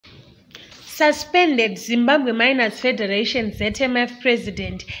Suspended Zimbabwe Miners Federation ZMF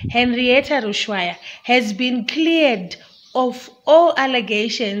President Henrietta Rushwaya has been cleared of all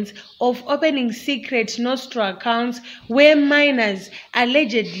allegations of opening secret nostro accounts where miners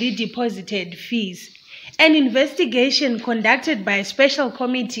allegedly deposited fees. An investigation conducted by a special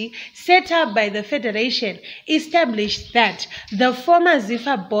committee set up by the Federation established that the former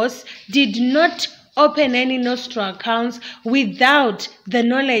ZIFA boss did not open any nostro accounts without the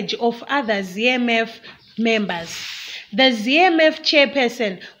knowledge of other ZMF members. The ZMF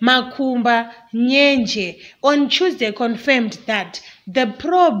chairperson, Makumba Nyenje, on Tuesday confirmed that the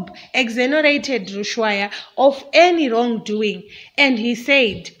probe exonerated Rushwaya of any wrongdoing, and he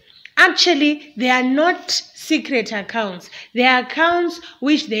said, "Actually, they are not secret accounts. They are accounts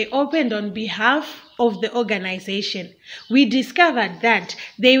which they opened on behalf of the organization. We discovered that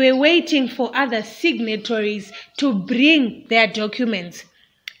they were waiting for other signatories to bring their documents.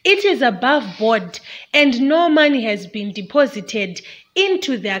 It is above board and no money has been deposited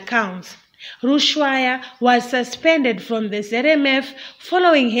into the accounts." Rushwaya was suspended from the ZMF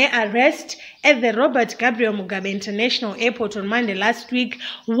following her arrest at the Robert Gabriel Mugabe International Airport on Monday last week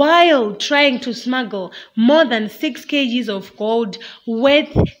while trying to smuggle more than 6 kgs of gold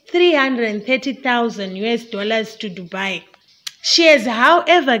worth $330,000 to Dubai. She has,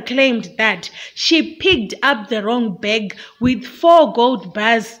 however, claimed that she picked up the wrong bag with 4 gold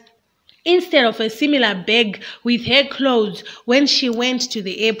bars instead of a similar bag with her clothes when she went to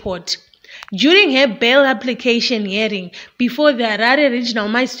the airport. During her bail application hearing before the Harare Regional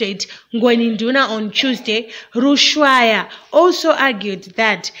Magistrate Ngoni Nduna on Tuesday, Rushwaya also argued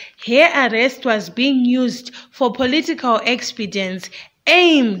that her arrest was being used for political expedients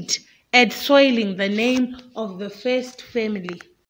aimed at soiling the name of the First family.